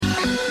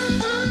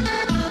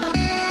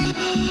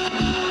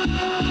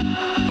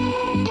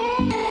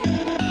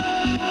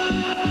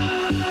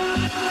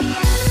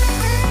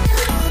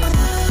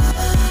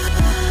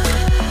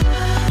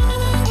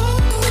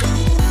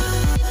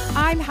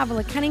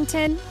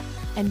Cunnington,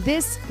 and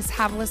this is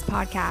Have a List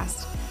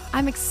Podcast.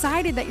 I'm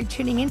excited that you're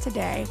tuning in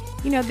today.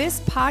 You know,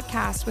 this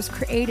podcast was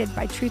created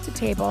by Truth to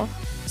Table,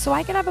 so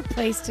I could have a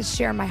place to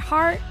share my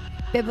heart,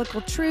 biblical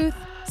truth,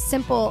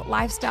 simple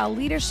lifestyle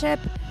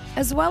leadership,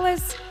 as well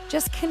as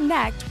just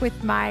connect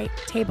with my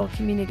table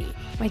community,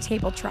 my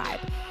table tribe.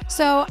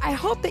 So I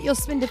hope that you'll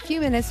spend a few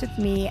minutes with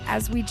me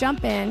as we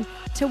jump in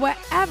to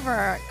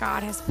whatever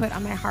God has put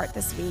on my heart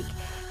this week.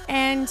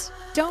 And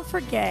don't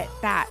forget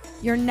that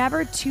you're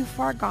never too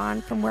far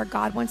gone from where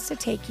God wants to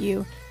take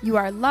you. You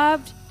are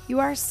loved, you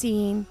are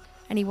seen,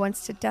 and He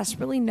wants to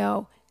desperately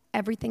know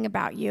everything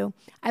about you.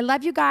 I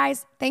love you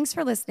guys. Thanks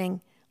for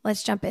listening.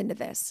 Let's jump into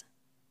this.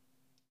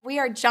 We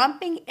are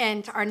jumping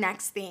into our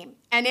next theme,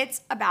 and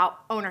it's about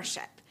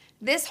ownership.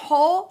 This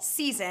whole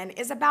season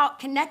is about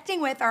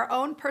connecting with our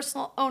own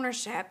personal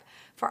ownership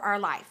for our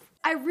life.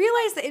 I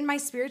realize that in my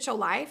spiritual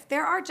life,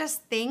 there are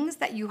just things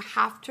that you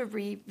have to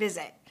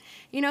revisit.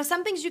 You know,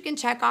 some things you can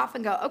check off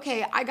and go,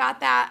 okay, I got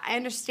that. I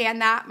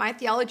understand that. My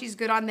theology is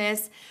good on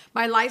this.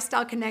 My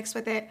lifestyle connects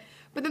with it.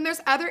 But then there's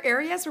other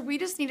areas where we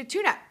just need a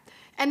tune-up.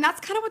 And that's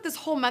kind of what this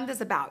whole month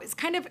is about. It's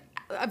kind of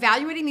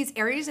evaluating these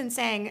areas and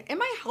saying,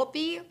 am I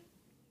healthy?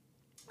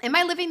 Am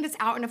I living this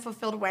out in a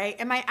fulfilled way?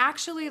 Am I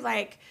actually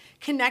like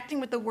connecting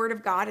with the Word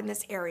of God in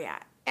this area?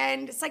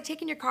 And it's like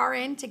taking your car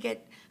in to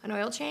get an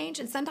oil change.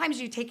 And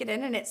sometimes you take it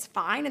in and it's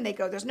fine. And they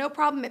go, there's no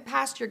problem. It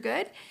passed. You're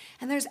good.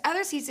 And there's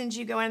other seasons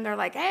you go in and they're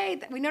like,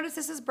 hey, we noticed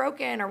this is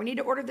broken or we need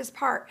to order this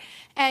part.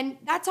 And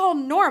that's all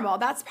normal.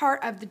 That's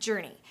part of the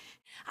journey.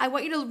 I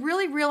want you to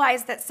really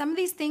realize that some of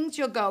these things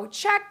you'll go,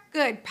 check,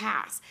 good,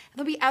 pass. And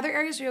there'll be other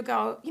areas where you'll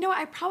go, you know what,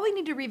 I probably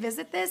need to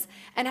revisit this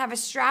and have a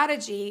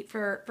strategy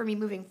for me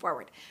moving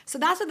forward. So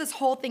that's what this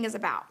whole thing is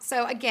about.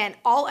 So again,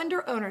 all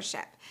under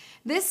ownership.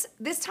 This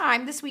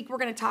week, we're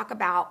going to talk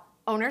about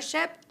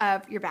ownership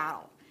of your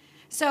battle.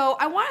 So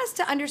I want us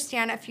to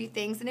understand a few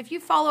things. And if you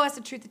follow us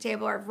at Truth to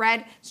Table or have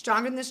read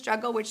Stronger Than the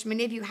Struggle, which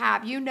many of you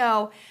have, you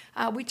know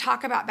we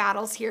talk about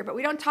battles here, but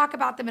we don't talk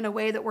about them in a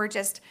way that we're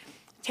just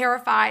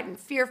terrified and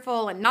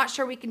fearful and not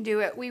sure we can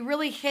do it. We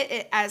really hit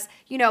it as,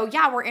 you know,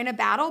 yeah, we're in a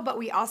battle, but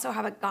we also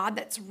have a God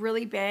that's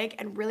really big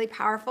and really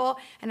powerful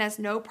and has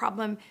no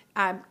problem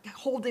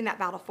holding that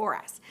battle for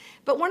us.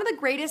 But one of the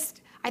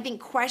greatest, I think,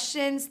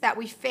 questions that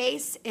we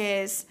face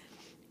is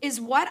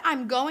what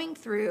I'm going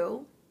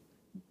through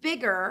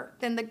bigger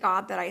than the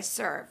God that I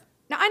serve?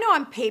 Now, I know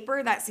on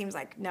paper that seems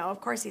like, no,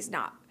 of course He's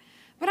not.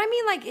 But I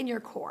mean like in your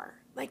core.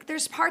 Like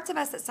there's parts of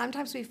us that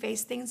sometimes we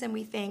face things and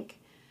we think,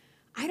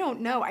 I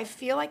don't know. I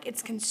feel like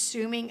it's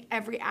consuming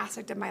every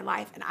aspect of my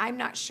life, and I'm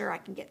not sure I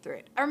can get through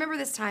it. I remember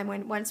this time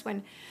when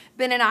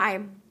Ben and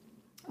I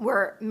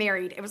were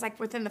married. It was like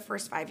within the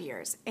first 5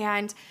 years,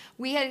 and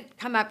we had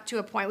come up to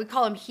a point. We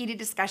call them heated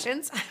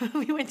discussions.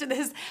 We went to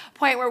this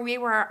point where we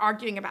were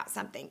arguing about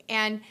something,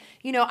 and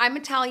you know, I'm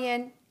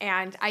Italian,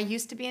 and I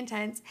used to be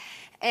intense,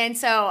 and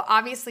so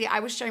obviously I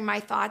was sharing my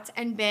thoughts,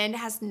 and Ben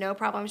has no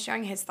problem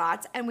sharing his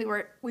thoughts, and we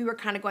were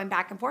kind of going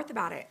back and forth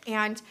about it,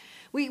 and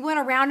we went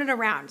around and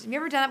around. Have you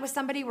ever done that with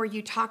somebody where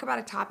you talk about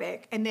a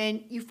topic and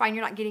then you find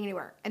you're not getting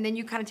anywhere and then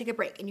you kind of take a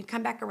break and you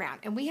come back around?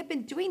 And we have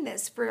been doing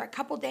this for a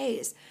couple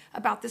days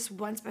about this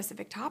one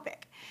specific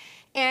topic.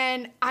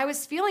 And I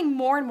was feeling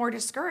more and more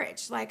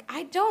discouraged. Like,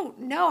 I don't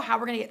know how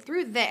we're going to get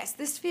through this.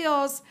 This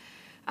feels,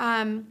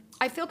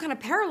 I feel kind of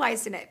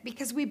paralyzed in it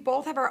because we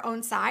both have our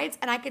own sides.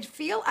 And I could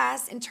feel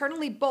us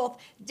internally both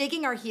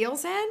digging our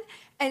heels in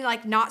and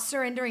like not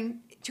surrendering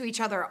to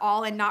each other at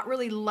all and not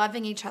really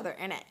loving each other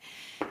in it.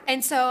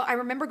 And so I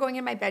remember going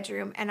in my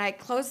bedroom and I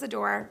closed the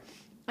door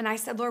and I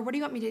said, Lord, what do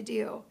you want me to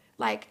do?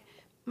 Like,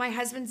 my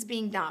husband's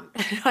being dumb.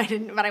 I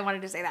didn't, but I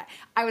wanted to say that.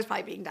 I was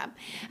probably being dumb.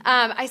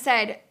 I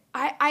said,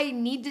 I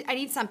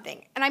need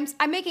something. And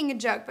I'm making a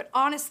joke, but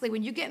honestly,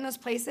 when you get in those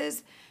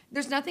places,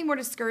 there's nothing more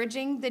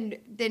discouraging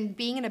than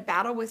being in a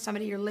battle with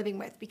somebody you're living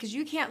with because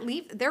you can't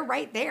leave. They're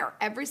right there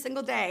every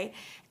single day.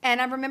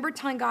 And I remember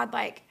telling God,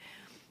 like,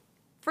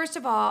 first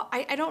of all,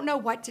 I don't know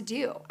what to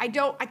do. I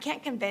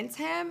can't convince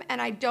him, and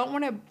I don't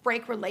want to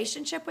break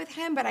relationship with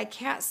him, but we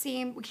can't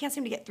seem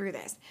to get through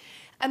this.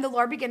 And the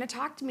Lord began to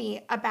talk to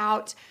me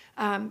about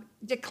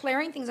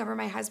declaring things over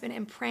my husband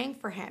and praying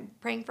for him,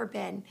 praying for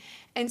Ben.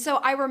 And so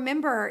I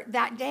remember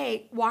that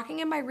day walking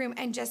in my room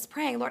and just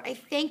praying, Lord, I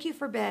thank you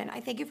for Ben. I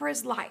thank you for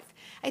his life.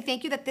 I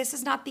thank you that this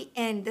is not the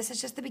end. This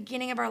is just the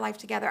beginning of our life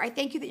together. I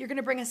thank you that you're going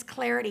to bring us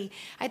clarity.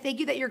 I thank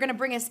you that you're going to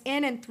bring us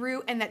in and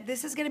through and that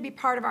this is going to be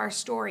part of our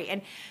story.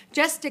 And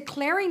just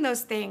declaring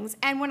those things.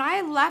 And when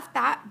I left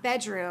that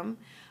bedroom,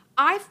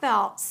 I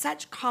felt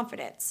such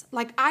confidence.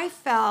 Like I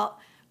felt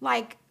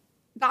like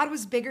God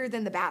was bigger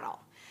than the battle.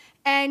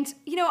 And,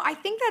 you know, I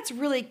think that's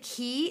really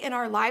key in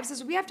our lives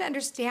is we have to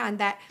understand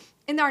that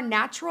in our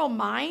natural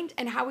mind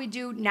and how we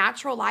do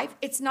natural life,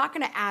 it's not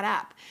going to add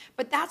up.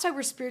 But that's why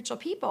we're spiritual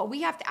people.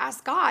 We have to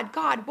ask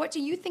God, what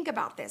do you think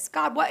about this?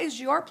 God, what is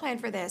your plan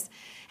for this?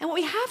 And what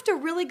we have to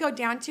really go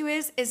down to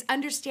is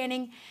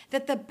understanding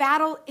that the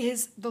battle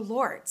is the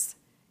Lord's.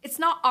 It's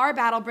not our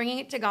battle, bringing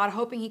it to God,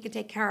 hoping He can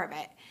take care of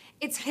it.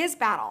 It's his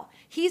battle.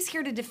 He's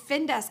here to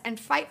defend us and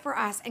fight for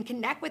us and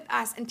connect with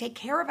us and take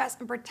care of us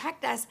and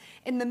protect us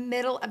in the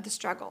middle of the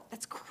struggle.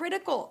 That's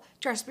critical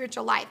to our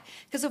spiritual life.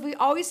 Because if we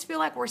always feel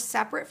like we're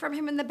separate from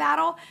him in the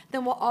battle,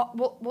 then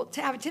we'll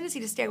have a tendency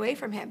to stay away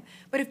from him.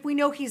 But if we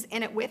know he's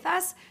in it with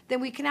us, then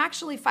we can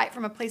actually fight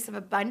from a place of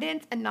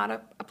abundance and not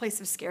a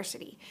place of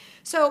scarcity.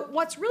 So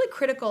what's really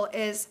critical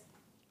is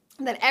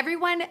that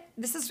everyone,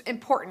 this is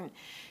important,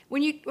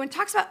 when it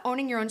talks about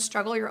owning your own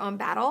struggle, your own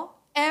battle,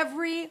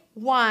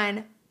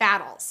 everyone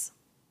battles.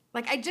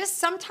 Like, I just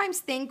sometimes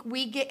think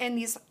we get in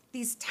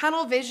these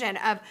tunnel vision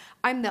of,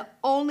 I'm the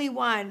only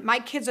one. My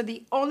kids are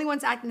the only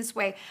ones acting this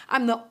way.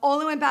 I'm the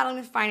only one battling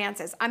with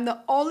finances. I'm the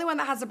only one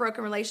that has a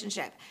broken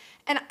relationship.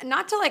 And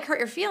not to like hurt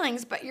your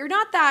feelings, but you're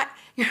not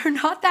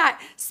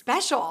that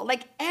special.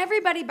 Like,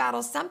 everybody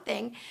battles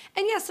something.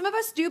 And yes, some of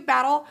us do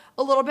battle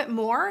a little bit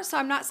more. So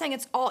I'm not saying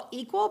it's all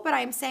equal, but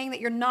I'm saying that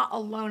you're not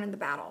alone in the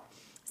battle.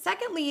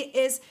 Secondly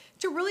is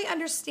to really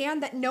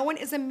understand that no one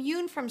is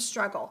immune from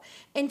struggle.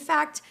 In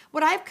fact,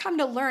 what I've come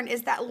to learn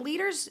is that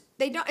leaders,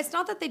 it's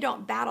not that they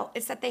don't battle,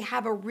 it's that they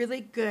have a really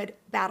good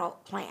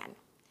battle plan.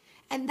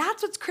 And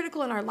that's what's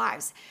critical in our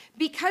lives.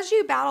 Because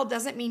you battle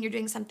doesn't mean you're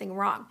doing something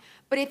wrong.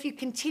 But if you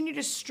continue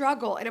to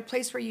struggle at a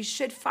place where you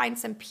should find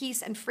some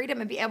peace and freedom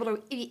and be able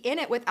to be in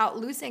it without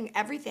losing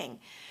everything,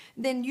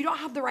 then you don't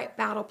have the right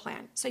battle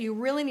plan. So you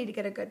really need to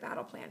get a good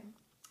battle plan.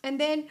 And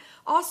then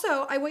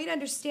also, I want you to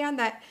understand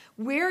that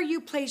where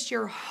you place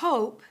your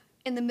hope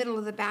in the middle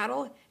of the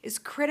battle is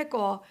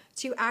critical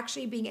to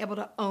actually being able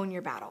to own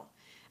your battle.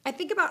 I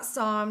think about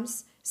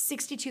Psalms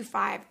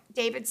 62:5.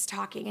 David's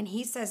talking, and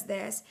he says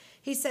this.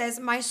 He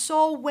says, "My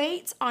soul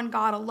waits on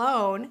God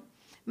alone.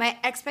 My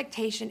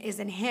expectation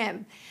is in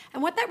him."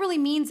 And what that really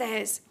means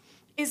is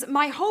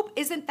my hope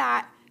isn't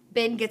that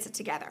Ben gets it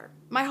together.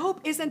 My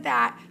hope isn't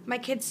that my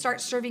kids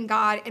start serving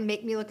God and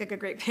make me look like a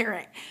great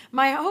parent.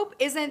 My hope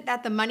isn't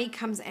that the money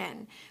comes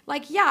in.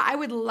 Like, yeah, I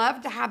would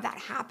love to have that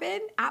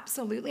happen.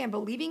 Absolutely, I'm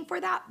believing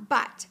for that.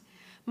 But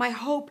my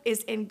hope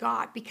is in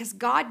God, because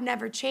God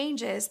never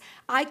changes.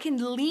 I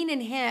can lean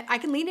into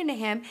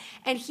him,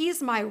 and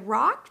he's my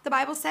rock. The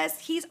Bible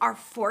says he's our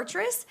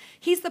fortress.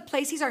 He's the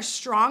place, he's our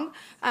strong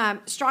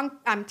tower.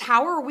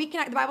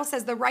 The Bible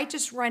says the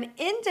righteous run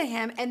into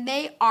him and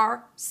they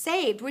are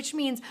saved, which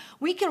means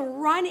we can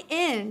run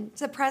into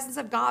the presence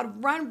of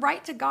God, run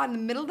right to God in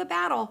the middle of the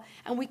battle,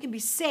 and we can be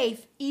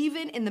safe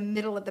even in the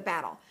middle of the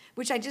battle,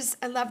 which I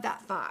love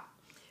that thought.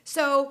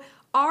 So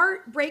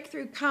our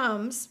breakthrough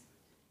comes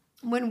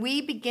when we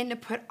begin to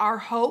put our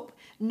hope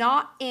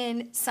not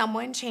in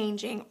someone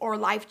changing or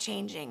life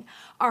changing.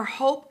 Our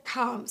hope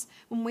comes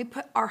when we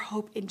put our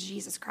hope in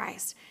Jesus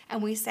Christ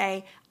and we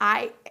say,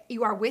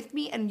 you are with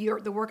me, and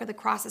the work of the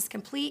cross is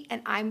complete,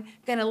 and I'm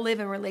going to live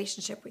in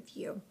relationship with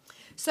you.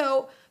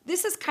 So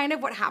this is kind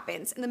of what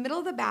happens. In the middle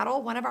of the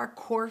battle, one of our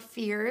core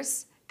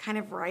fears kind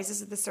of rises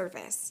to the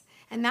surface.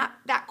 And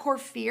that core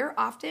fear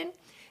often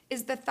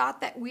is the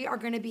thought that we are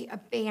going to be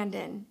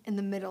abandoned in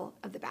the middle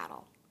of the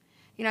battle.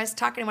 You know, I was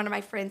talking to one of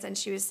my friends, and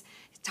she was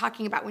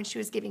talking about when she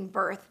was giving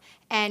birth,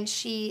 and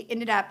she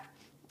ended up,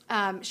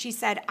 she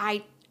said,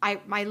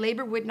 my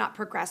labor would not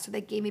progress, so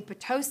they gave me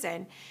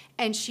Pitocin,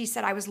 and she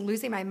said, I was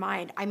losing my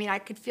mind. I mean, I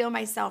could feel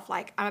myself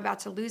like I'm about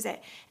to lose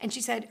it. And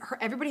she said,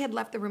 everybody had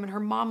left the room, and her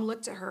mom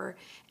looked at her,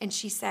 and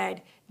she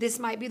said, this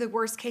might be the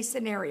worst case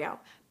scenario,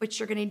 but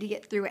you're going to need to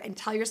get through it, and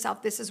tell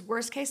yourself this is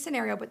worst case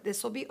scenario, but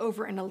this will be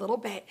over in a little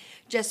bit.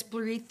 Just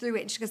breathe through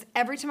it. And she goes,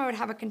 every time I would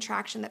have a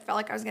contraction that felt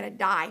like I was going to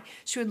die,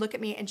 she would look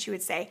at me and she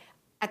would say,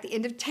 at the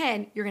end of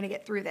 10, you're going to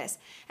get through this.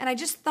 And I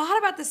just thought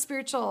about the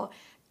spiritual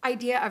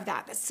idea of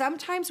that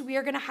sometimes we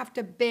are going to have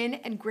to grin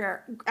and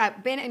bear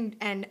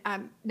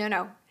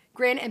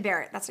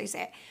it. That's how you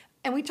say it.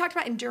 And we talked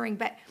about enduring,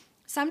 but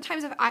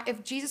sometimes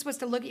if Jesus was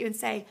to look at you and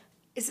say,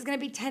 this is going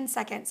to be 10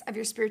 seconds of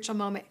your spiritual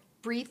moment,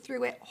 breathe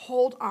through it,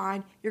 hold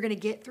on, you're going to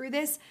get through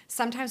this.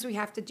 Sometimes we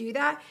have to do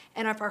that.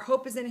 And if our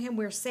hope is in him,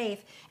 we're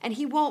safe, and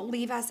he won't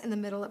leave us in the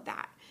middle of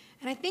that.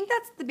 And I think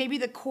that's maybe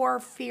the core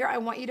fear I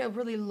want you to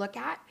really look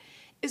at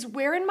is,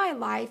 where in my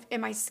life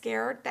am I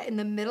scared that in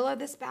the middle of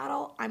this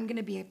battle, I'm going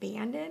to be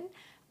abandoned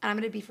and I'm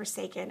going to be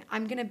forsaken.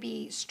 I'm going to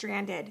be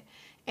stranded,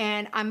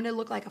 and I'm going to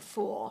look like a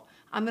fool.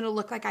 I'm going to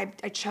look like I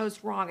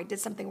chose wrong. I did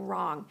something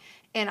wrong,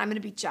 and I'm going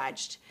to be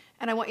judged.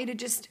 And I want you to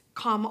just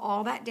calm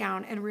all that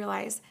down and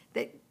realize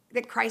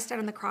that Christ died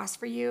on the cross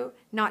for you,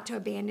 not to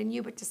abandon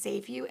you, but to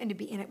save you and to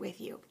be in it with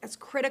you. That's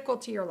critical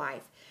to your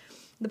life.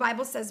 The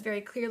Bible says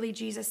very clearly,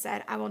 Jesus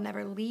said, I will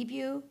never leave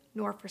you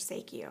nor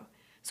forsake you.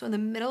 So in the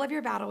middle of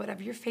your battle,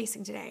 whatever you're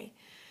facing today,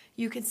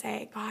 you can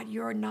say, God,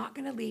 you're not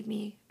going to leave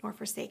me nor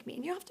forsake me.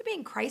 And you don't have to be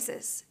in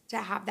crisis to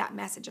have that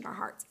message in our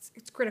hearts.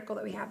 It's critical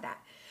that we have that.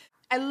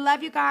 I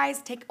love you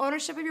guys. Take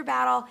ownership of your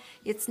battle.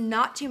 It's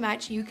not too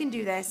much. You can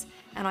do this,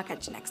 and I'll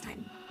catch you next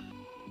time.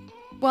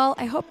 Well,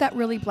 I hope that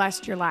really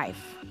blessed your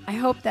life. I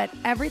hope that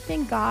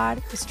everything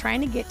God is trying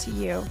to get to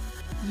you,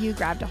 you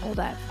grabbed a hold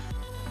of.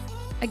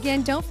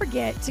 Again, don't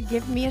forget to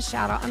give me a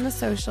shout out on the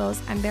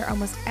socials. I'm there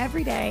almost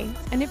every day.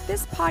 And if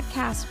this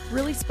podcast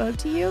really spoke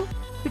to you,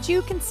 would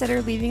you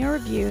consider leaving a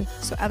review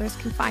so others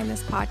can find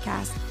this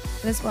podcast,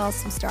 and as well as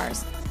some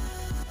stars?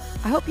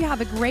 I hope you have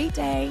a great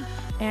day,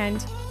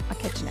 and I'll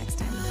catch you next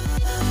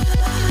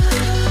time.